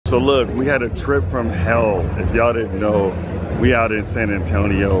So look, we had a trip from hell. If y'all didn't know, we out in San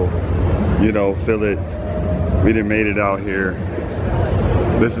Antonio, you know, feel it. We done made it out here.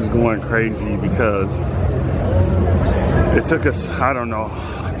 This is going crazy because it took us, I don't know,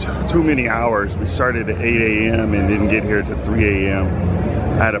 too many hours. We started at 8 a.m. and didn't get here till 3 a.m.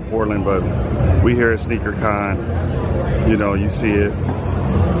 out of Portland, but we here at SneakerCon. You know, you see it.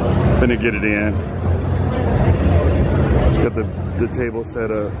 Finna get it in. Got the table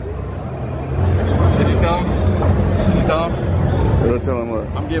set up. Did you tell him? Did you tell him? Did I tell him what?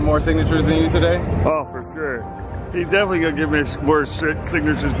 I'm getting more signatures than you today. Oh, for sure. He's definitely gonna give me more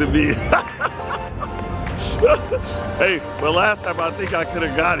signatures than me. Hey, well, last time I think I could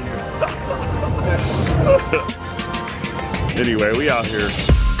have got you. Anyway, we out here.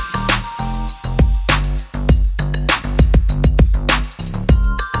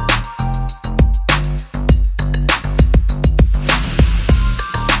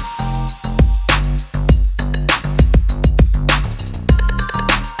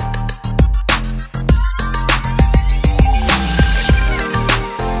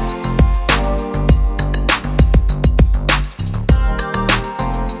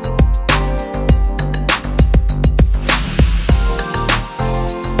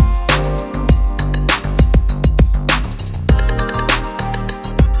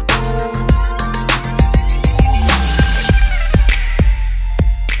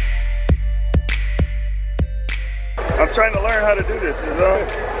 I'm trying to learn how to do this, is all.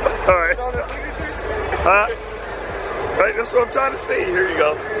 All right. Right, that's what I'm trying to see. Here you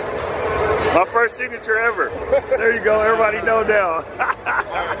go. My first signature ever. There you go. Everybody know now.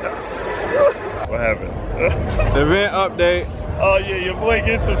 What happened? Event update. Oh yeah, your boy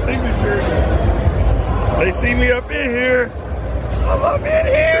gets some signatures. They see me up in here. I'm up in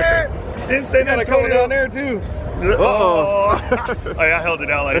here. Didn't say that Coming down there too. Uh-oh. Oh, I held it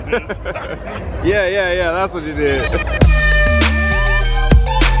out like this. Yeah, that's what you did.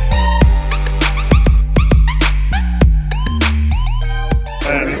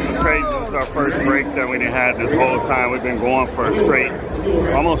 Man, this is crazy. This is our first break that we didn't have this whole time. We've been going for a straight,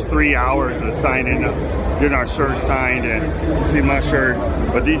 almost 3 hours of signing, getting our shirt signed, and you see my shirt.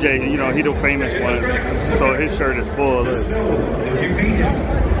 But DJ, you know, he the famous one, so his shirt is full of it.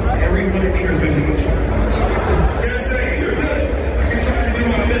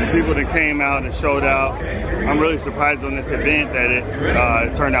 People that came out and showed out. I'm really surprised on this event that it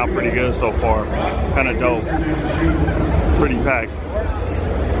turned out pretty good so far. Kind of dope. Pretty packed.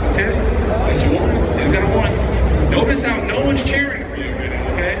 Okay, it's one. He's got a one. Notice how no one's cheering for you,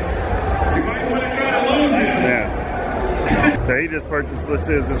 okay? You might want to try to lose this. Yeah. So he just purchased, let's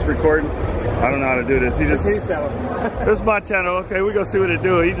see, is this recording? I don't know how to do this. He just, His channel. this is my channel. Okay, we gonna see what it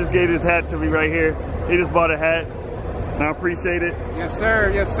do. He just gave his hat to me right here. He just bought a hat. And I appreciate it. Yes,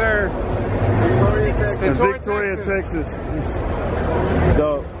 sir. Yes, sir. Victoria, Texas.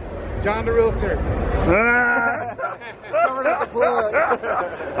 Dope. John the Realtor. Covered up the plug.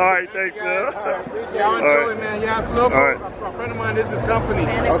 All right, thanks, man. Y'all enjoy, man. Yeah, it's local. All right. A friend of mine, this is his company.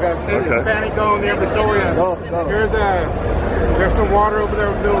 Okay. Hispanic owned near Victoria. There's some water over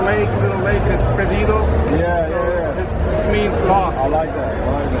there, little lake, it's perdido. Yeah. This means lost. I like that.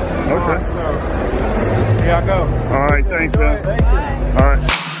 Okay. So, here I go. All right, thanks, man. Thank you. All right.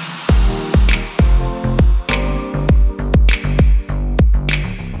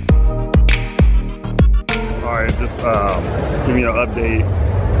 All right, just giving you an update.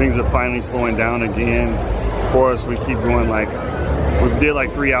 Things are finally slowing down again for us. We keep going we did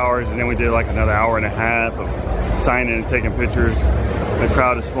like 3 hours, and then we did like another hour and a half of signing and taking pictures. The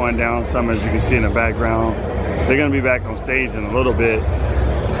crowd is slowing down some, as you can see in the background. They're gonna be back on stage in a little bit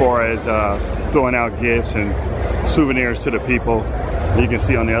for as throwing out gifts and souvenirs to the people. You can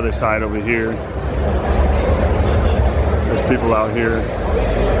see on the other side over here, there's people out here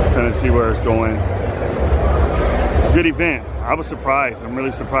trying to see where it's going. Good event. I was surprised. I'm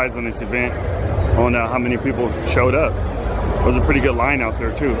really surprised on this event on how many people showed up. It was a pretty good line out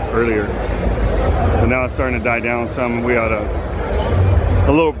there too earlier, but now it's starting to die down some, and we had a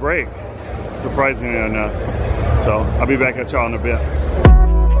little break, surprisingly enough. So I'll be back at y'all in a bit.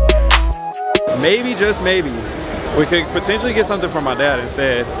 Maybe, just maybe, we could potentially get something for my dad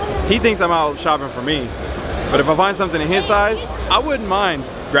instead. He thinks I'm out shopping for me, but if I find something in his size, I wouldn't mind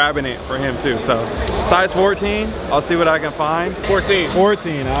grabbing it for him too. So size 14, I'll see what I can find. 14.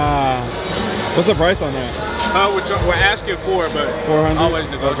 What's the price on that? We're asking for it, but 400? always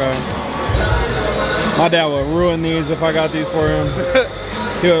negotiable. Okay. My dad would ruin these if I got these for him.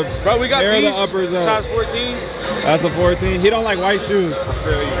 Bro, we got these, the uppers up. size 14. That's a 14. He don't like white shoes. I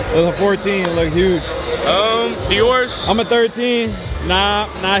feel you. There's a 14, it look huge. Yours? I'm a 13.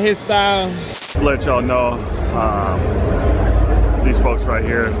 Not his style. Let y'all know, these folks right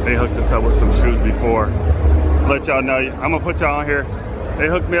here, they hooked us up with some shoes before. Let y'all know, I'm gonna put y'all on here. They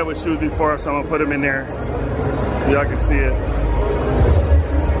hooked me up with shoes before, so I'm gonna put them in there. Y'all can see it.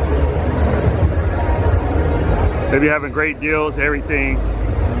 They be having great deals, everything.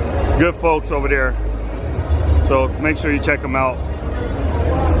 Good folks over there. So make sure you check them out.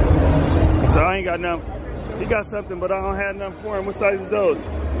 So I ain't got nothing. He got something, but I don't have nothing for him. What size is those?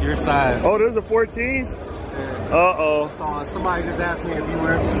 Your size. Oh, those are 14s? Yeah. Uh-oh. So, somebody just asked me if you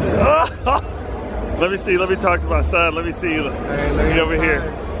wear. Let me see. Let me talk to my son. Let me see. Look over here.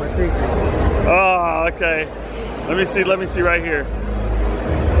 Oh, okay. Let me see. Let me see right here.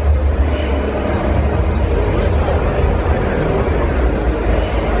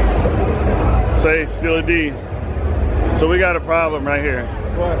 Say, Skilla D. So we got a problem right here.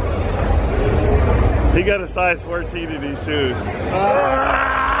 What? He got a size 14 in these shoes.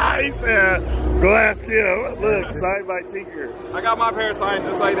 He said, go ask him. Look, signed by Tinker. I got my pair signed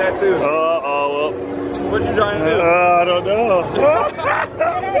just like that too. Well. What you trying to do? I don't know.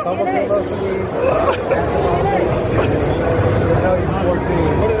 Someone came up to me. I know he's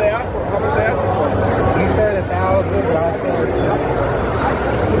 14. What did they ask for? How much they ask for? He said 1,000, but I said.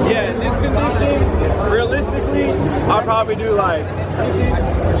 Yeah, in this condition, realistically, I'd probably do like.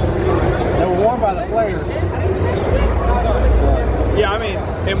 They were worn by the players. Yeah, I mean,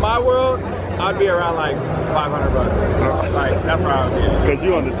 in my world, I'd be around like 500 bucks. Like, that's where I would be. Because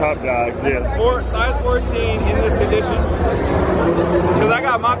you on the top guys, yeah. Size 14 in this condition. Because I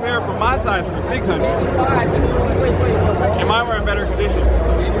got my pair from my size for 600. And mine were in better condition. So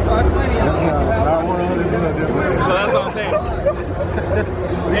that's what I'm saying.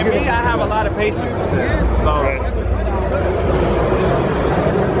 And me, I have a lot of patience. So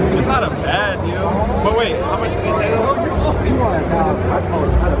it's not a bad deal. But wait, how much did you say? He wanted 1,000. I told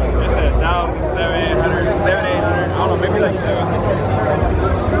him. It said 1,000, 700, 800. I don't know, maybe like 700.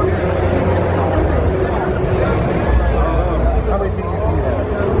 How many people see that?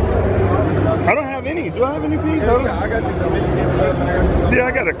 I don't have any. Do I have any pieces? I got you some. Yeah,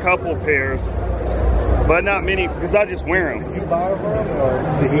 I got a couple pairs. But not many, because I just wear them. Did you buy them for him, or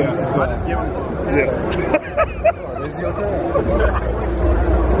did he just go? I just give them to him. Yeah. Oh, this is your turn.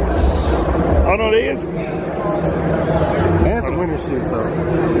 Oh no, they is. And it's a winter shoe,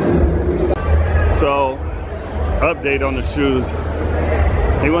 So, update on the shoes.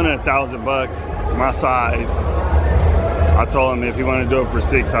 He wanted $1,000, my size. I told him if he wanted to do it for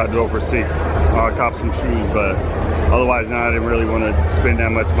 6, I'd do it for 6. I'll cop some shoes, but otherwise, no, I didn't really want to spend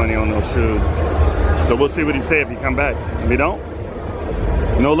that much money on those shoes. So we'll see what he say if he come back. If he don't,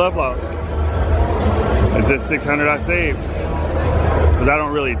 no love lost. It's just 600 I saved. Because I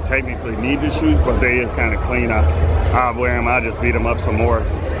don't really technically need the shoes, but they is kind of clean. I'll wear them, I'll just beat them up some more.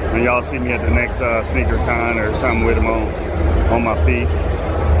 And y'all see me at the next sneaker con or something with them on my feet.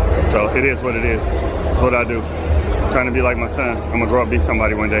 So it is what it is. It's what I do. I'm trying to be like my son. I'm gonna grow up and be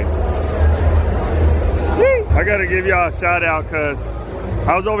somebody one day. I gotta give y'all a shout out because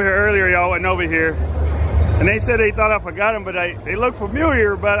I was over here earlier, y'all wasn't over here. And they said they thought I forgot them, but they looked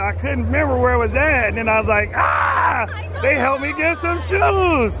familiar, but I couldn't remember where it was at. And then I was like, they helped me get some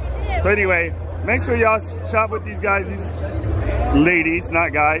shoes. So anyway, make sure y'all shop with these guys, these ladies,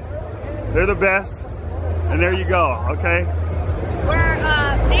 not guys. They're the best. And there you go, okay? We're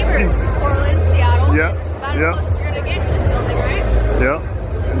neighbors, Portland, Seattle. Yep. About as close as you're gonna get to this building, right? Yep.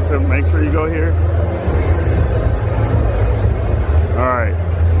 And so make sure you go here. All right.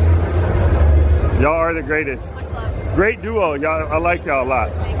 Y'all are the greatest. Much love. Great duo, y'all. I like y'all a lot.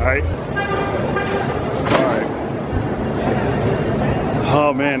 All right. All right.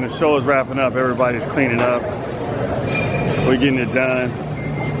 Oh man, the show is wrapping up. Everybody's cleaning up. We're getting it done.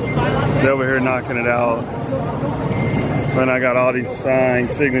 They're over here knocking it out. And I got all these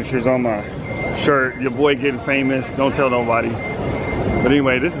signed signatures on my shirt. Your boy getting famous. Don't tell nobody. But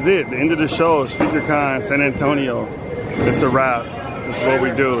anyway, this is it. The end of the show. SneakerCon San Antonio. It's a wrap. This is what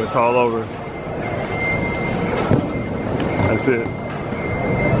we do. It's all over. That's it.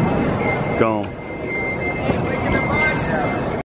 Gone.